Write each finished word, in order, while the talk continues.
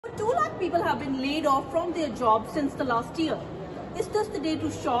2 lakh people have been laid off from their jobs since the last year. Is this the day to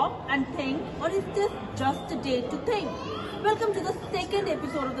shop and think, or is this just a day to think? Welcome to the second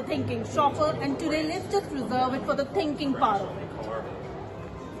episode of The Thinking Shopper, and today let's just reserve it for the thinking part of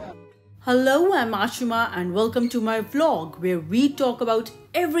it. Hello, I'm Ashima and welcome to my vlog where we talk about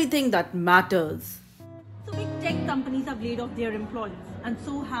everything that matters. So big tech companies have laid off their employees, and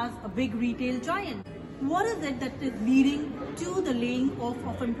so has a big retail giant. What is it that is leading to the laying off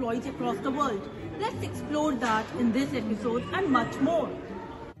of employees across the world? Let's explore that in this episode and much more.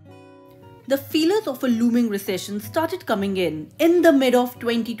 The feelers of a looming recession started coming in the mid of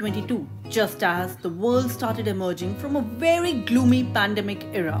 2022, just as the world started emerging from a very gloomy pandemic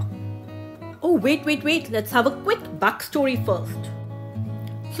era. Oh, wait, let's have a quick backstory first.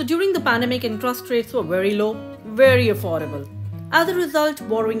 So during the pandemic, interest rates were very low, very affordable. As a result,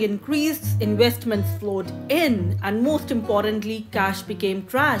 borrowing increased, investments flowed in, and most importantly, cash became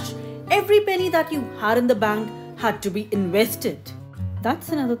trash. Every penny that you had in the bank had to be invested. That's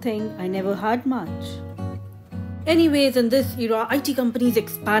another thing, I never had much. Anyways, in this era, IT companies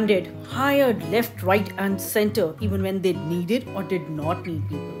expanded, hired left, right and center, even when they needed or did not need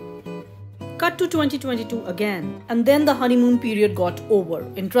people. Cut to 2022 again, and then the honeymoon period got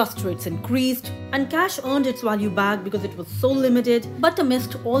over. Interest rates increased, and cash earned its value back because it was so limited. But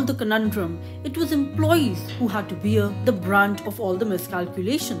amidst all the conundrum, it was employees who had to bear the brunt of all the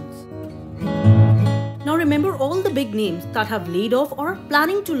miscalculations. Now remember all the big names that have laid off or are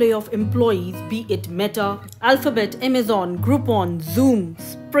planning to lay off employees, be it Meta, Alphabet, Amazon, Groupon, Zoom,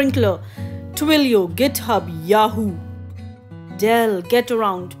 Sprinklr, Twilio, GitHub, Yahoo, Dell,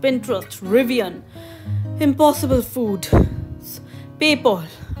 Getaround, Pinterest, Rivian, Impossible Foods, PayPal,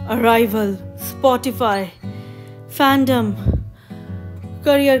 Arrival, Spotify, Fandom,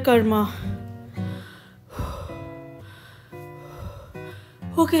 Career Karma.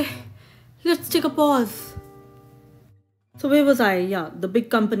 Okay, let's take a pause. So where was I? Yeah, the big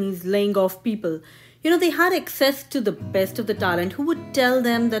companies laying off people. They had access to the best of the talent who would tell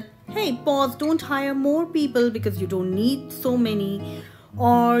them that, hey, pause, don't hire more people because you don't need so many.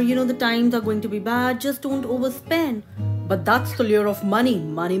 Or, the times are going to be bad, just don't overspend. But that's the lure of money.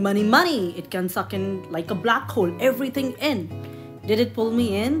 Money. It can suck in like a black hole, everything in. Did it pull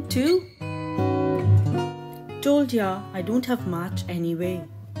me in too? Told ya, I don't have much anyway.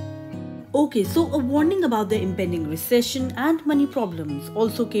 Okay, so a warning about the impending recession and money problems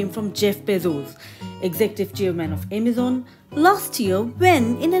also came from Jeff Bezos, executive chairman of Amazon, last year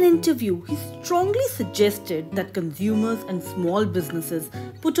when, in an interview, he strongly suggested that consumers and small businesses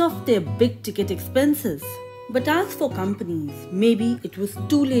put off their big-ticket expenses. But as for companies, maybe it was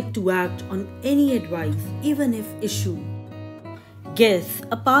too late to act on any advice, even if issued. Guess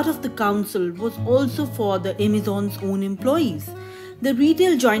a part of the council was also for the Amazon's own employees. The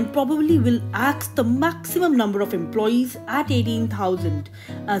retail giant probably will axe the maximum number of employees at 18,000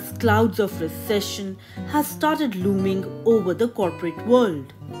 as clouds of recession has started looming over the corporate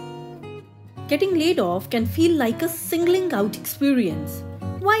world. Getting laid off can feel like a singling out experience.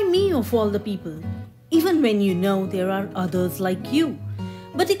 Why me of all the people? Even when you know there are others like you.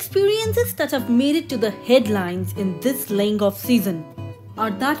 But experiences that have made it to the headlines in this laying off season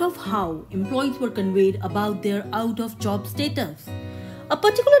are that of how employees were conveyed about their out-of-job status. A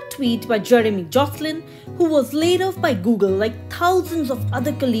particular tweet by Jeremy Jocelyn, who was laid off by Google like thousands of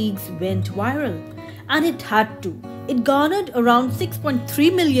other colleagues, went viral. And it had to. It garnered around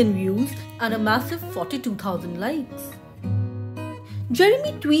 6.3 million views and a massive 42,000 likes.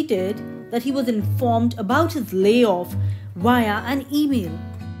 Jeremy tweeted that he was informed about his layoff via an email.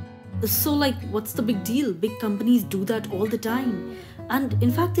 So what's the big deal? Big companies do that all the time. And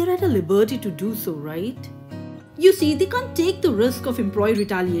in fact, they're at a liberty to do so, right? You see, they can't take the risk of employee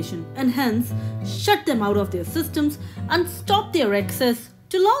retaliation and hence shut them out of their systems and stop their access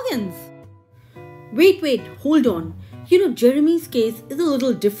to logins. Wait, hold on. Jeremy's case is a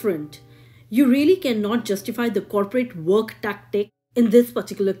little different. You really cannot justify the corporate work tactic in this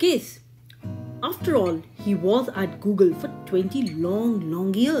particular case. After all, he was at Google for 20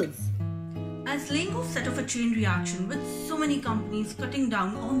 long years. As laying off set off a chain reaction with so many companies cutting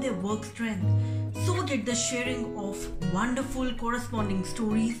down on their work strength, so did the sharing of wonderful corresponding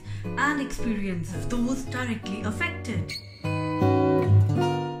stories and experiences of those directly affected.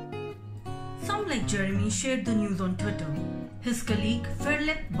 Some like Jeremy shared the news on Twitter. His colleague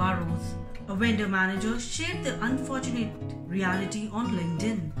Philip Barrows, a vendor manager, shared the unfortunate reality on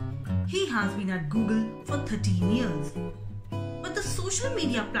LinkedIn. He has been at Google for 13 years. But the social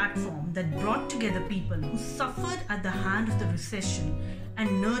media platform that brought together people who suffered at the hand of the recession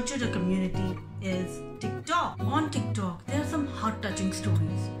and nurtured a community is TikTok. On TikTok, there are some heart-touching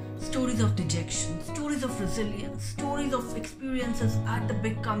stories. Stories of dejection, stories of resilience, stories of experiences at the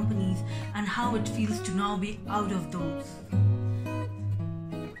big companies and how it feels to now be out of those.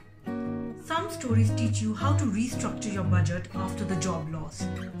 Some stories teach you how to restructure your budget after the job loss.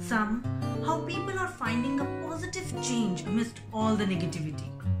 Some, how people are finding a positive change amidst all the negativity.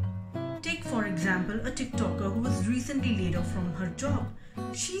 Take for example a TikToker who was recently laid off from her job.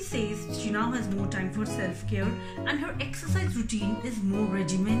 She says she now has more time for self-care and her exercise routine is more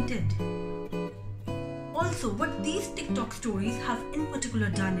regimented. Also, what these TikTok stories have in particular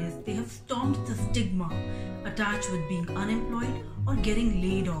done is they have stormed the stigma attached with being unemployed or getting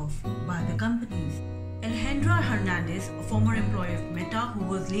laid off by the companies. Alejandra Hernandez, a former employee of Meta who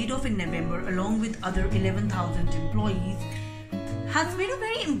was laid off in November along with other 11,000 employees, has made a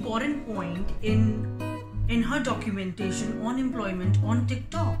very important point in her documentation on employment on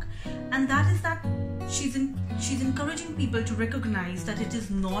TikTok, and that is that she's encouraging people to recognize that it is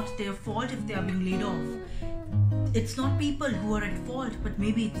not their fault if they are being laid off. It's not people who are at fault, but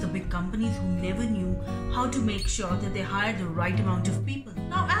maybe it's the big companies who never knew how to make sure that they hire the right amount of people.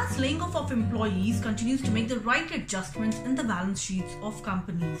 Now, as laying off of employees continues to make the right adjustments in the balance sheets of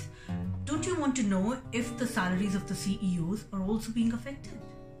companies, don't you want to know if the salaries of the CEOs are also being affected?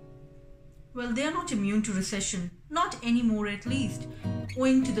 Well, they are not immune to recession, not anymore at least,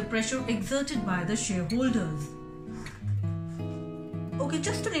 owing to the pressure exerted by the shareholders. Okay,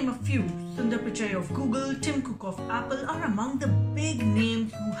 just to name a few, Sundar Pichai of Google, Tim Cook of Apple are among the big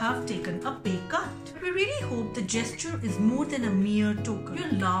names who have taken a pay cut. We really hope the gesture is more than a mere token.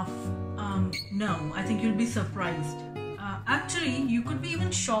 You'll laugh. No, I think you'll be surprised. Actually, you could be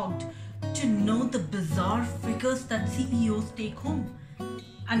even shocked to know the bizarre figures that CEOs take home.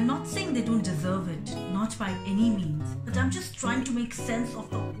 I'm not saying they don't deserve it, not by any means, but I'm just trying to make sense of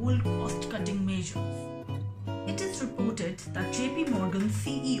the whole cost-cutting measures. It is reported that JP Morgan's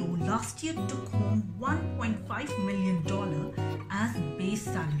CEO last year took home $1.5 million as base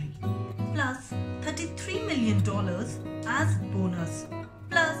salary, plus $33 million as bonus,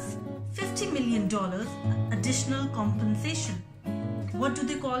 plus $50 million additional compensation. What do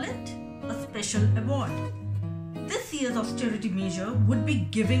they call it? A special award. This year's austerity measure would be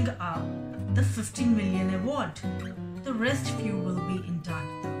giving up the $15 million award. The rest few will be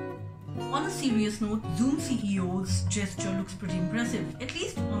intact though. On a serious note, Zoom CEO's gesture looks pretty impressive, at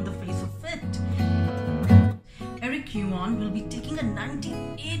least on the face of it. Eric Yuan will be taking a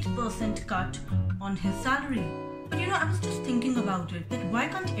 98% cut on his salary. But I was just thinking about it, that why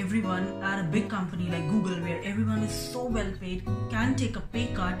can't everyone at a big company like Google, where everyone is so well paid, can take a pay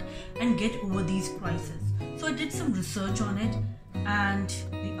cut and get over these prices? So I did some research on it, and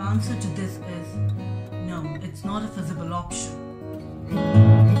the answer to this is no, it's not a feasible option.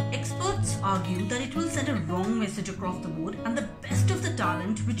 Experts argue that it will send a wrong message across the board, and the best of the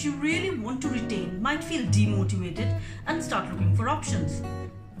talent which you really want to retain might feel demotivated and start looking for options.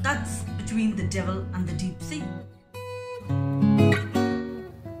 That's between the devil and the deep sea.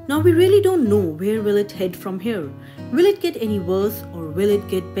 Now we really don't know where will it head from here. Will it get any worse or will it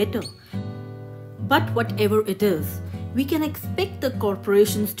get better? But whatever it is, we can expect the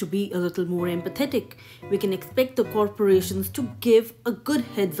corporations to be a little more empathetic. We can expect the corporations to give a good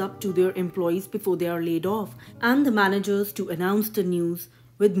heads up to their employees before they are laid off, and the managers to announce the news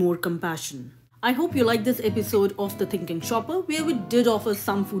with more compassion. I hope you liked this episode of The Thinking Shopper, where we did offer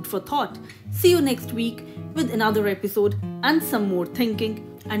some food for thought. See you next week with another episode and some more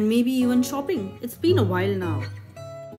thinking and maybe even shopping. It's been a while now.